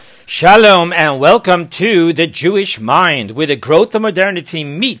Shalom and welcome to The Jewish Mind, where the growth of modernity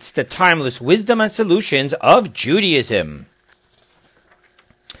meets the timeless wisdom and solutions of Judaism.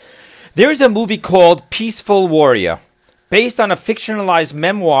 There is a movie called Peaceful Warrior, based on a fictionalized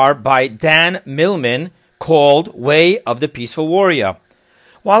memoir by Dan Millman called Way of the Peaceful Warrior.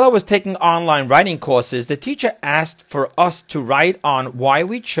 While I was taking online writing courses, the teacher asked for us to write on why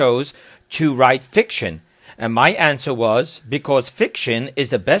we chose to write fiction. And my answer was, because fiction is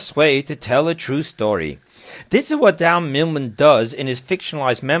the best way to tell a true story. This is what Dan Millman does in his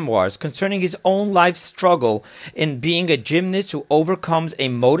fictionalized memoirs concerning his own life struggle in being a gymnast who overcomes a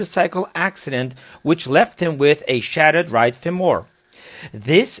motorcycle accident which left him with a shattered right femur.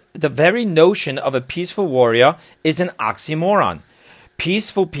 The very notion of a peaceful warrior, is an oxymoron.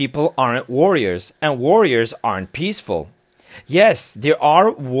 Peaceful people aren't warriors, and warriors aren't peaceful. Yes, there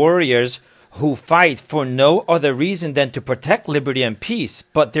are warriors who fight for no other reason than to protect liberty and peace,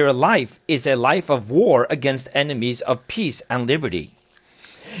 but their life is a life of war against enemies of peace and liberty.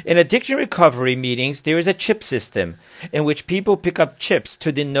 In addiction recovery meetings, there is a chip system in which people pick up chips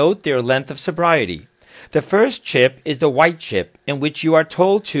to denote their length of sobriety. The first chip is the white chip, in which you are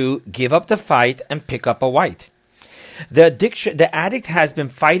told to give up the fight and pick up a white. The addict has been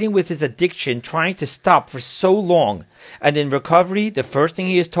fighting with his addiction, trying to stop for so long. And in recovery, the first thing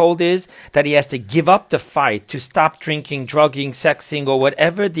he is told is that he has to give up the fight to stop drinking, drugging, sexing, or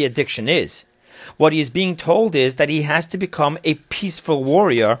whatever the addiction is. What he is being told is that he has to become a peaceful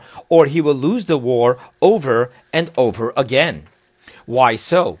warrior, or he will lose the war over and over again. Why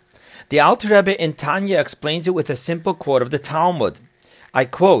so? The Alter Rebbe in Tanya explains it with a simple quote of the Talmud. I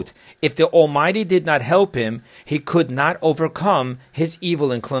quote, "If the Almighty did not help him, he could not overcome his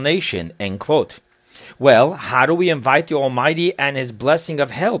evil inclination," end quote. Well, how do we invite the Almighty and His blessing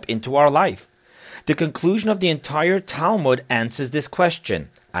of help into our life? The conclusion of the entire Talmud answers this question,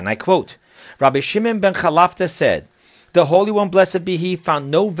 and I quote, Rabbi Shimon ben Chalafta said, "The Holy One, blessed be He, found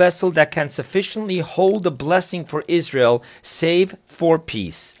no vessel that can sufficiently hold the blessing for Israel save for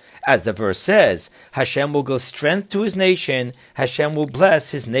peace. As the verse says, Hashem will give strength to His nation, Hashem will bless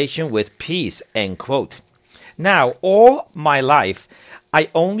His nation with peace," end quote. Now, all my life, I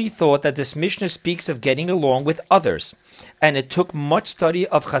only thought that this Mishnah speaks of getting along with others, and it took much study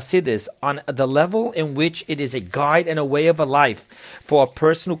of Hasidus on the level in which it is a guide and a way of a life for a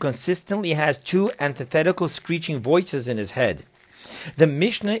person who consistently has two antithetical screeching voices in his head. The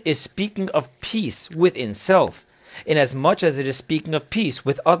Mishnah is speaking of peace within self, inasmuch as it is speaking of peace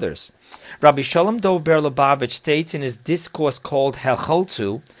with others. Rabbi Shalom Dov Ber Lubavitch states in his discourse called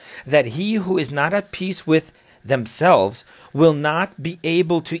Helcholtzu that he who is not at peace with themselves will not be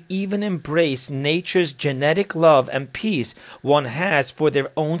able to even embrace nature's genetic love and peace one has for their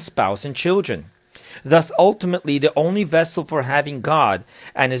own spouse and children. Thus, ultimately, the only vessel for having God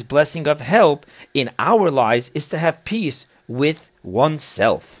and His blessing of help in our lives is to have peace with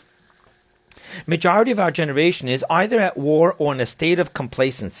oneself. Majority of our generation is either at war or in a state of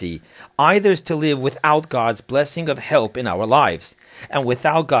complacency. Either is to live without God's blessing of help in our lives, and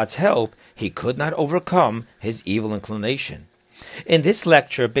without God's help, he could not overcome his evil inclination. In this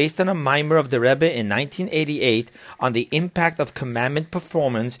lecture, based on a mimer of the Rebbe in 1988 on the impact of commandment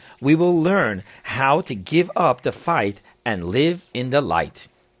performance, we will learn how to give up the fight and live in the light.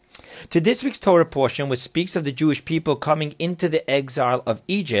 To this week's Torah portion, which speaks of the Jewish people coming into the exile of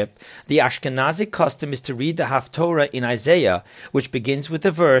Egypt, the Ashkenazi custom is to read the Haftorah in Isaiah, which begins with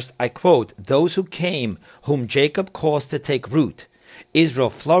the verse, I quote, "Those who came, whom Jacob caused to take root. Israel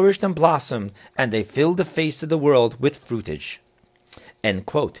flourished and blossomed, and they filled the face of the world with fruitage." End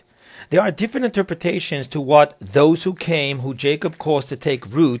quote. There are different interpretations to what "those who came, who Jacob caused to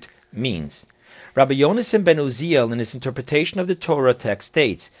take root" means. Rabbi Yonasan ben Uziel, in his interpretation of the Torah text,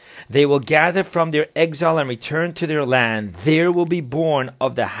 states, "They will gather from their exile and return to their land. There will be born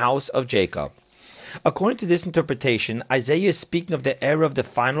of the house of Jacob." According to this interpretation, Isaiah is speaking of the era of the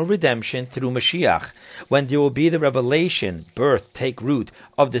final redemption through Mashiach, when there will be the revelation, birth, take root,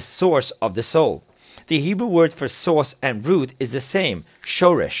 of the source of the soul. The Hebrew word for source and root is the same,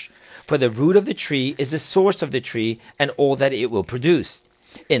 shoresh, for the root of the tree is the source of the tree and all that it will produce.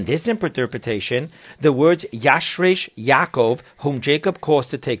 In this interpretation, the words Yashresh Yaakov, whom Jacob caused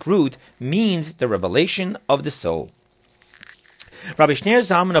to take root, means the revelation of the soul. Rabbi Shneir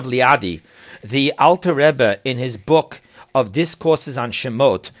Zalman of Liadi, the Alter Rebbe, in his book of Discourses on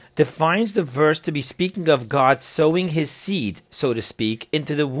Shemoit, defines the verse to be speaking of God sowing his seed, so to speak,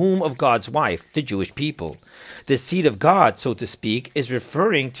 into the womb of God's wife, the Jewish people. The seed of God, so to speak, is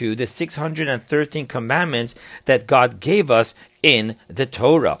referring to the 613 commandments that God gave us in the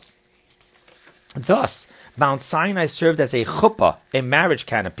Torah. Thus, Mount Sinai served as a chuppah, a marriage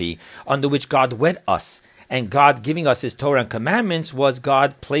canopy, under which God wed us. And God giving us His Torah and commandments was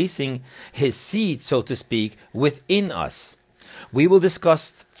God placing His seed, so to speak, within us. We will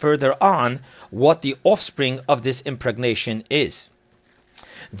discuss further on what the offspring of this impregnation is.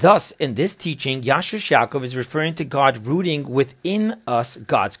 Thus, in this teaching, Yashrish Yaakov is referring to God rooting within us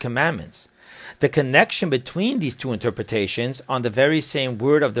God's commandments. The connection between these two interpretations on the very same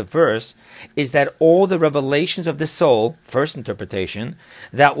word of the verse is that all the revelations of the soul, first interpretation,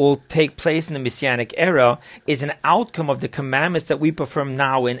 that will take place in the Messianic era is an outcome of the commandments that we perform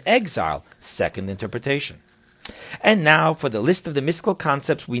now in exile, second interpretation. And now for the list of the mystical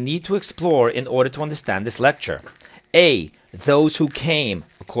concepts we need to explore in order to understand this lecture. A. Those who came,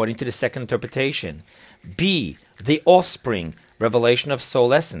 according to the second interpretation. B. The offspring, revelation of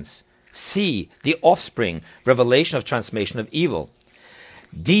soul essence. C. The offspring, revelation of transformation of evil.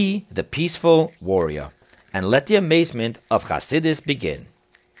 D. The peaceful warrior. And let the amazement of Hasidus begin.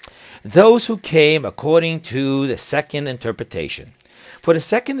 Those who came according to the second interpretation. For the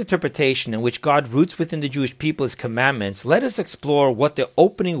second interpretation, in which God roots within the Jewish people His commandments, let us explore what the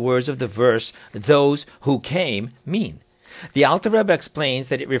opening words of the verse, those who came, mean. The Alter Rebbe explains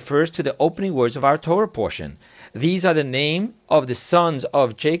that it refers to the opening words of our Torah portion. These are the name of the sons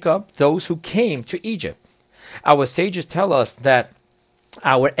of Jacob, those who came to Egypt. Our sages tell us that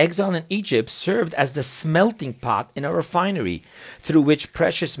our exile in Egypt served as the smelting pot in a refinery, through which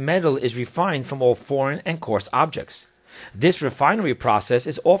precious metal is refined from all foreign and coarse objects. This refinery process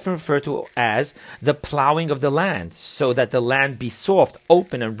is often referred to as the plowing of the land, so that the land be soft,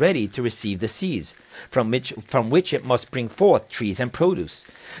 open, and ready to receive the seeds, from which it must bring forth trees and produce.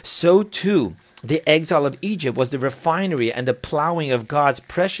 So too, the exile of Egypt was the refinery and the plowing of God's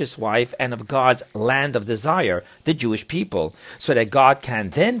precious wife and of God's land of desire, the Jewish people, so that God can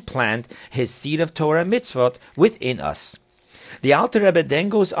then plant His seed of Torah and mitzvot within us. The Alter Rebbe then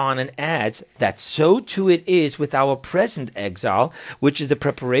goes on and adds that so too it is with our present exile, which is the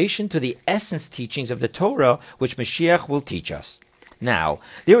preparation to the essence teachings of the Torah, which Mashiach will teach us. Now,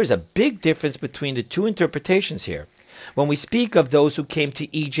 there is a big difference between the two interpretations here. When we speak of those who came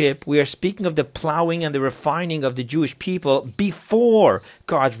to Egypt, we are speaking of the plowing and the refining of the Jewish people before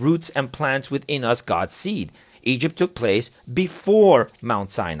God roots and plants within us God's seed. Egypt took place before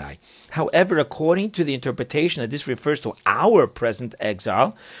Mount Sinai. However, according to the interpretation that this refers to our present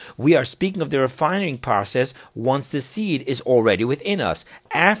exile, we are speaking of the refining process once the seed is already within us,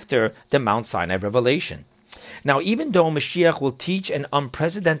 after the Mount Sinai revelation. Now, even though Mashiach will teach an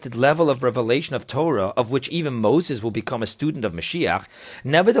unprecedented level of revelation of Torah, of which even Moses will become a student of Mashiach,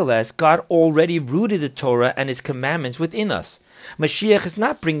 nevertheless, God already rooted the Torah and its commandments within us. Mashiach is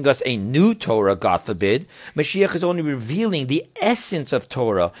not bringing us a new Torah, God forbid. Mashiach is only revealing the essence of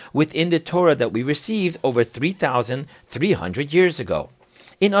Torah within the Torah that we received over 3,300 years ago.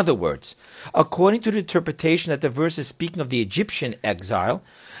 In other words, according to the interpretation that the verse is speaking of the Egyptian exile,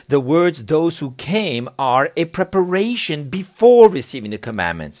 the words those who came are a preparation before receiving the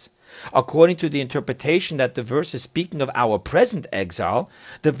commandments. According to the interpretation that the verse is speaking of our present exile,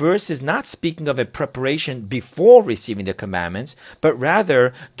 the verse is not speaking of a preparation before receiving the commandments, but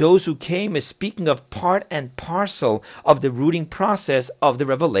rather those who came is speaking of part and parcel of the rooting process of the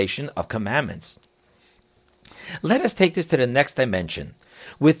revelation of commandments. Let us take this to the next dimension.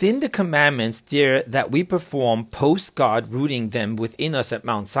 Within the commandments that we perform post God rooting them within us at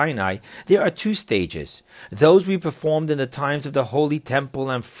Mount Sinai, there are two stages. Those we performed in the times of the Holy Temple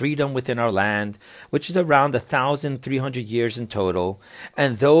and freedom within our land, which is around 1,300 years in total,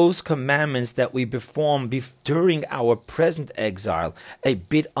 and those commandments that we perform during our present exile, a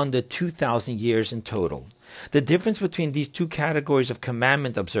bit under 2,000 years in total. The difference between these two categories of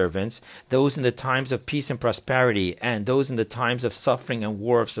commandment observance, those in the times of peace and prosperity and those in the times of suffering and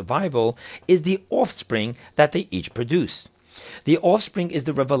war of survival, is the offspring that they each produce. The offspring is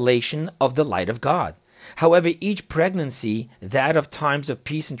the revelation of the light of God. However, each pregnancy, that of times of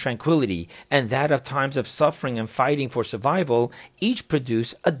peace and tranquility, and that of times of suffering and fighting for survival, each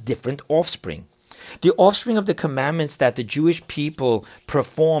produce a different offspring. The offspring of the commandments that the Jewish people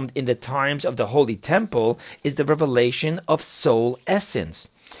performed in the times of the Holy Temple is the revelation of soul essence.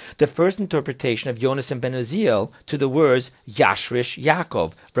 The first interpretation of Yonasan ben Uziel to the words Yashrish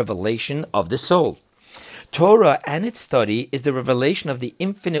Yaakov, revelation of the soul. Torah and its study is the revelation of the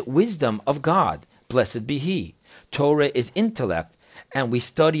infinite wisdom of God. Blessed be He. Torah is intellect, and we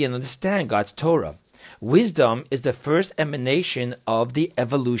study and understand God's Torah. Wisdom is the first emanation of the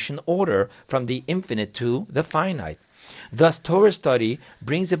evolution order from the infinite to the finite. Thus, Torah study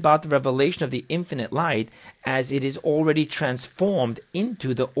brings about the revelation of the infinite light as it is already transformed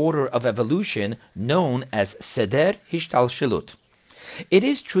into the order of evolution known as Seder Hishtalshelut. It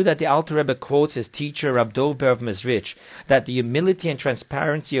is true that the Alter Rebbe quotes his teacher Rab Dov Ber of Mezrich that the humility and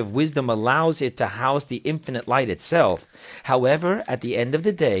transparency of wisdom allows it to house the infinite light itself. However, at the end of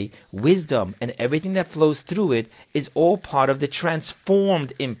the day, wisdom and everything that flows through it is all part of the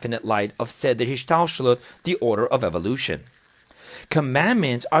transformed infinite light of Seder Hishtalshelut, the order of evolution.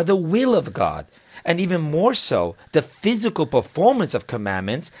 Commandments are the will of God, and even more so, the physical performance of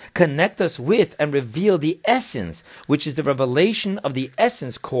commandments connect us with and reveal the essence, which is the revelation of the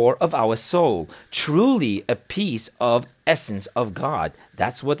essence core of our soul, truly a piece of essence of God.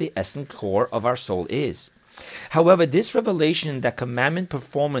 That's what the essence core of our soul is. However, this revelation that commandment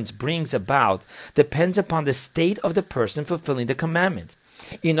performance brings about depends upon the state of the person fulfilling the commandment.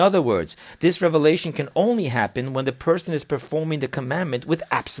 In other words, this revelation can only happen when the person is performing the commandment with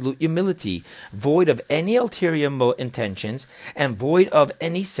absolute humility, void of any ulterior intentions, and void of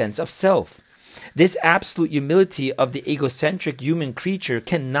any sense of self. This absolute humility of the egocentric human creature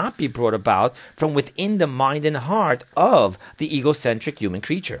cannot be brought about from within the mind and heart of the egocentric human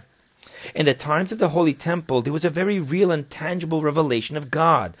creature. In the times of the Holy Temple, there was a very real and tangible revelation of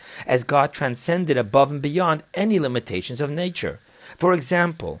God, as God transcended above and beyond any limitations of nature. For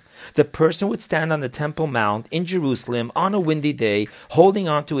example, the person would stand on the Temple Mount in Jerusalem on a windy day, holding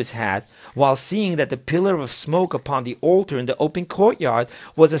onto his hat, while seeing that the pillar of smoke upon the altar in the open courtyard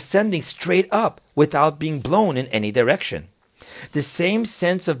was ascending straight up without being blown in any direction. The same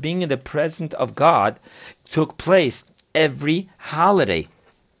sense of being in the presence of God took place every holiday,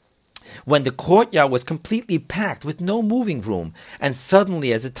 when the courtyard was completely packed with no moving room, and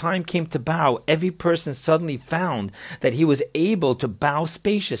suddenly, as the time came to bow, every person suddenly found that he was able to bow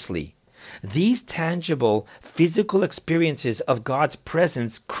spaciously. These tangible, physical experiences of God's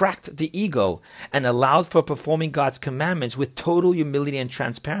presence cracked the ego and allowed for performing God's commandments with total humility and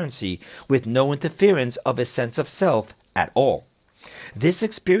transparency, with no interference of a sense of self at all. This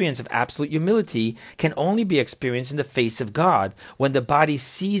experience of absolute humility can only be experienced in the face of God, when the body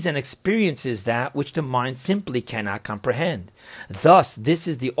sees and experiences that which the mind simply cannot comprehend. Thus, this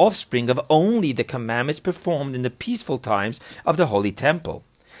is the offspring of only the commandments performed in the peaceful times of the Holy Temple.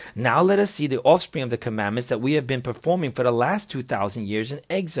 Now let us see the offspring of the commandments that we have been performing for the last 2,000 years in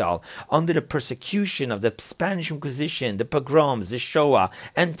exile, under the persecution of the Spanish Inquisition, the pogroms, the Shoah,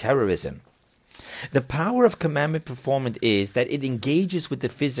 and terrorism. The power of commandment performance is that it engages with the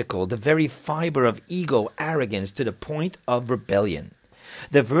physical, the very fiber of ego arrogance to the point of rebellion.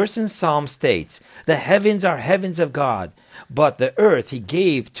 The verse in Psalm states, "The heavens are heavens of God, but the earth he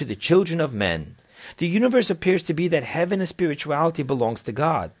gave to the children of men." The universe appears to be that heaven and spirituality belongs to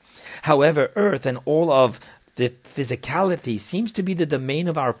God. However, earth and all of the physicality seems to be the domain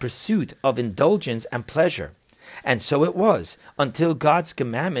of our pursuit of indulgence and pleasure. And so it was, until God's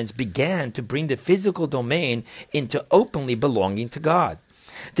commandments began to bring the physical domain into openly belonging to God.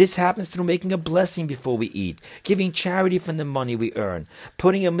 This happens through making a blessing before we eat, giving charity from the money we earn,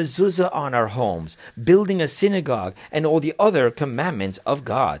 putting a mezuzah on our homes, building a synagogue, and all the other commandments of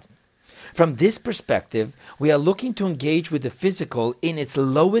God. From this perspective, we are looking to engage with the physical in its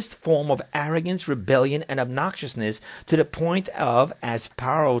lowest form of arrogance, rebellion, and obnoxiousness, to the point of, as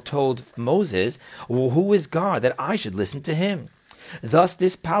Pharaoh told Moses, "Well, who is God that I should listen to him?" Thus,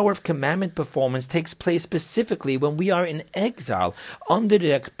 this power of commandment performance takes place specifically when we are in exile, under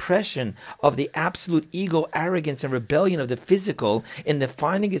the oppression of the absolute ego, arrogance, and rebellion of the physical, in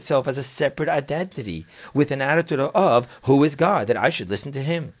defining itself as a separate identity, with an attitude of, "Who is God that I should listen to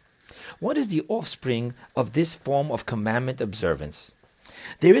him?" What is the offspring of this form of commandment observance?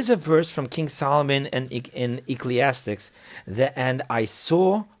 There is a verse from King Solomon in Ecclesiastes, "And I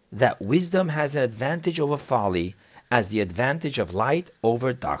saw that wisdom has an advantage over folly, as the advantage of light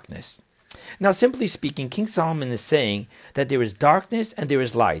over darkness." Now, simply speaking, King Solomon is saying that there is darkness and there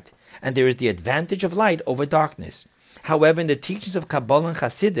is light, and there is the advantage of light over darkness. However, in the teachings of Kabbalah and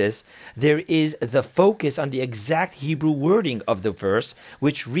Hasidus, there is the focus on the exact Hebrew wording of the verse,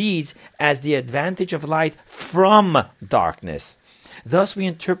 which reads as the advantage of light from darkness. Thus, we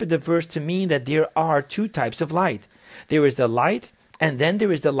interpret the verse to mean that there are two types of light. There is the light, and then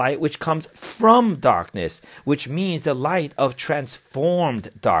there is the light which comes from darkness, which means the light of transformed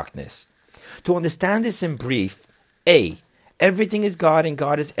darkness. To understand this in brief, A, everything is God and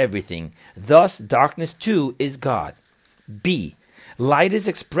God is everything. Thus, darkness too is God. B, light is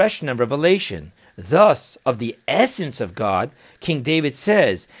expression and revelation. Thus, of the essence of God, King David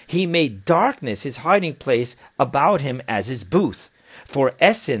says, "He made darkness his hiding place, about him as his booth." For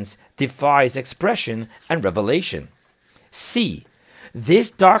essence defies expression and revelation. C.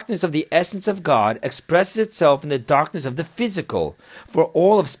 This darkness of the essence of God expresses itself in the darkness of the physical, for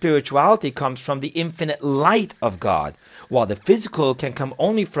all of spirituality comes from the infinite light of God, while the physical can come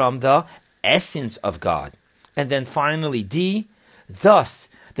only from the essence of God. And then finally, D. Thus,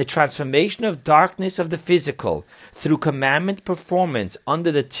 the transformation of darkness of the physical through commandment performance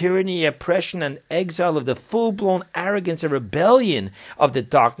under the tyranny, oppression, and exile of the full-blown arrogance and rebellion of the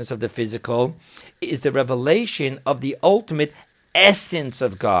darkness of the physical is the revelation of the ultimate essence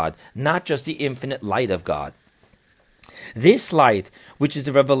of God, not just the infinite light of God. This light, which is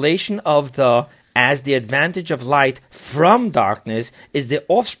the revelation of as the advantage of light from darkness, is the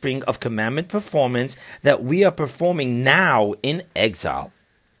offspring of commandment performance that we are performing now in exile.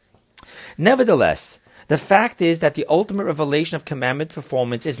 Nevertheless, the fact is that the ultimate revelation of commandment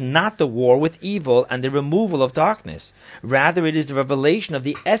performance is not the war with evil and the removal of darkness. Rather, it is the revelation of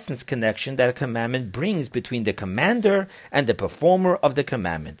the essence connection that a commandment brings between the commander and the performer of the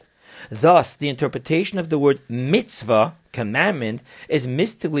commandment. Thus, the interpretation of the word mitzvah, commandment, is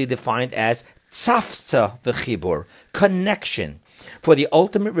mystically defined as tzafza v'chibur, connection. For the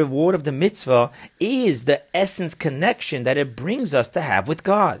ultimate reward of the mitzvah is the essence connection that it brings us to have with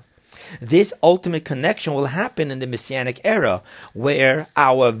God. This ultimate connection will happen in the Messianic era, where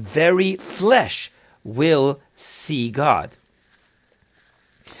our very flesh will see God.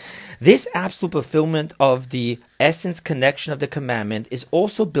 This absolute fulfillment of the essence connection of the commandment is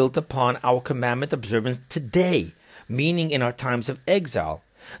also built upon our commandment observance today, meaning in our times of exile.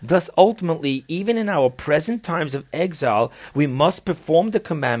 Thus, ultimately, even in our present times of exile, we must perform the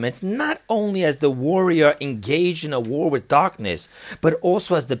commandments not only as the warrior engaged in a war with darkness, but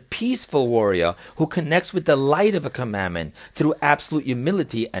also as the peaceful warrior who connects with the light of a commandment through absolute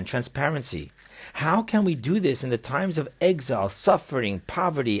humility and transparency. How can we do this in the times of exile, suffering,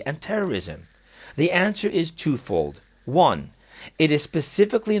 poverty, and terrorism? The answer is twofold. 1. It is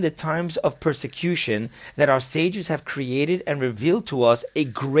specifically in the times of persecution that our sages have created and revealed to us a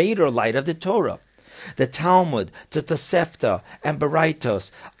greater light of the Torah. The Talmud, the Tosefta, and Baraitos,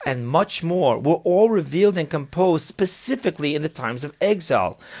 and much more were all revealed and composed specifically in the times of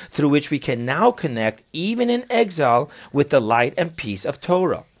exile, through which we can now connect, even in exile, with the light and peace of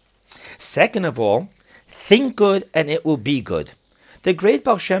Torah. Second of all, think good and it will be good. The great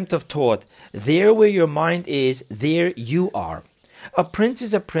Baal Shem Tov taught, there where your mind is, there you are. A prince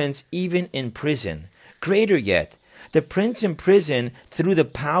is a prince even in prison. Greater yet, the prince in prison, through the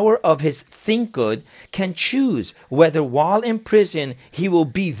power of his think good, can choose whether while in prison he will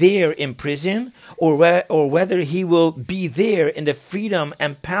be there in prison, or whether he will be there in the freedom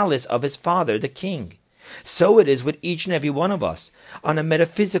and palace of his father, the king. So it is with each and every one of us, on a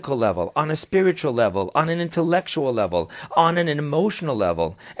metaphysical level, on a spiritual level, on an intellectual level, on an emotional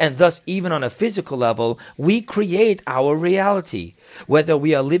level, and thus even on a physical level. We create our reality, whether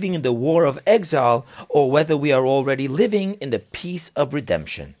we are living in the war of exile or whether we are already living in the peace of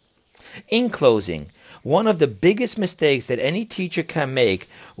redemption. In closing, one of the biggest mistakes that any teacher can make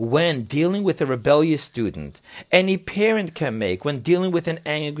when dealing with a rebellious student, any parent can make when dealing with an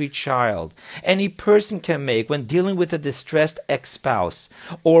angry child, any person can make when dealing with a distressed ex-spouse,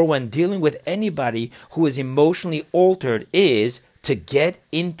 or when dealing with anybody who is emotionally altered, is to get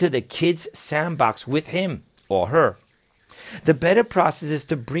into the kid's sandbox with him or her. The better process is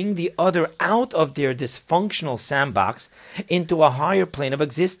to bring the other out of their dysfunctional sandbox into a higher plane of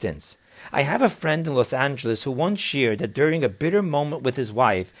existence. I have a friend in Los Angeles who once shared that during a bitter moment with his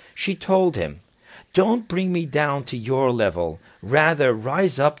wife, she told him, "Don't bring me down to your level, rather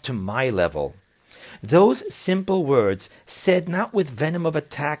rise up to my level." Those simple words, said not with venom of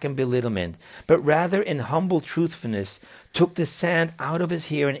attack and belittlement, but rather in humble truthfulness, took the sand out of his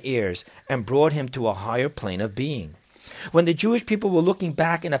hair and ears and brought him to a higher plane of being. When the Jewish people were looking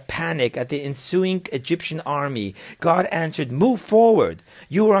back in a panic at the ensuing Egyptian army, God answered, "Move forward.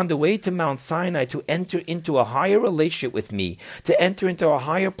 You are on the way to Mount Sinai to enter into a higher relationship with me, to enter into a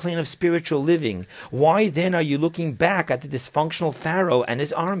higher plane of spiritual living. Why then are you looking back at the dysfunctional Pharaoh and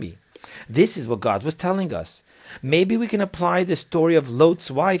his army?" This is what God was telling us. Maybe we can apply the story of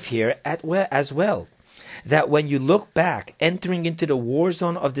Lot's wife here as well. That when you look back, entering into the war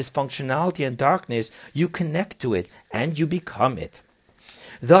zone of dysfunctionality and darkness, you connect to it and you become it.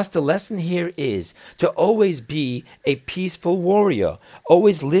 Thus, the lesson here is to always be a peaceful warrior,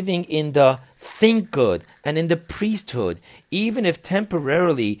 always living in the think good and in the priesthood, even if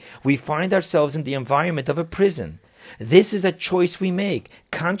temporarily we find ourselves in the environment of a prison. This is a choice we make,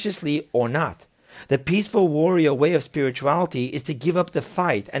 consciously or not. The peaceful warrior way of spirituality is to give up the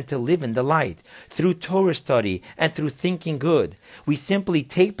fight and to live in the light. Through Torah study and through thinking good, we simply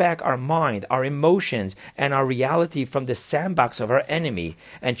take back our mind, our emotions, and our reality from the sandbox of our enemy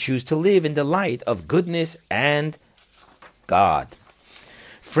and choose to live in the light of goodness and God.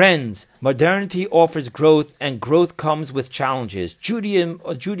 Friends, modernity offers growth, and growth comes with challenges.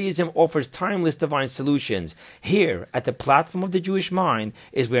 Judaism offers timeless divine solutions. Here, at the platform of the Jewish mind,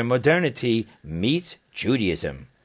 is where modernity meets Judaism.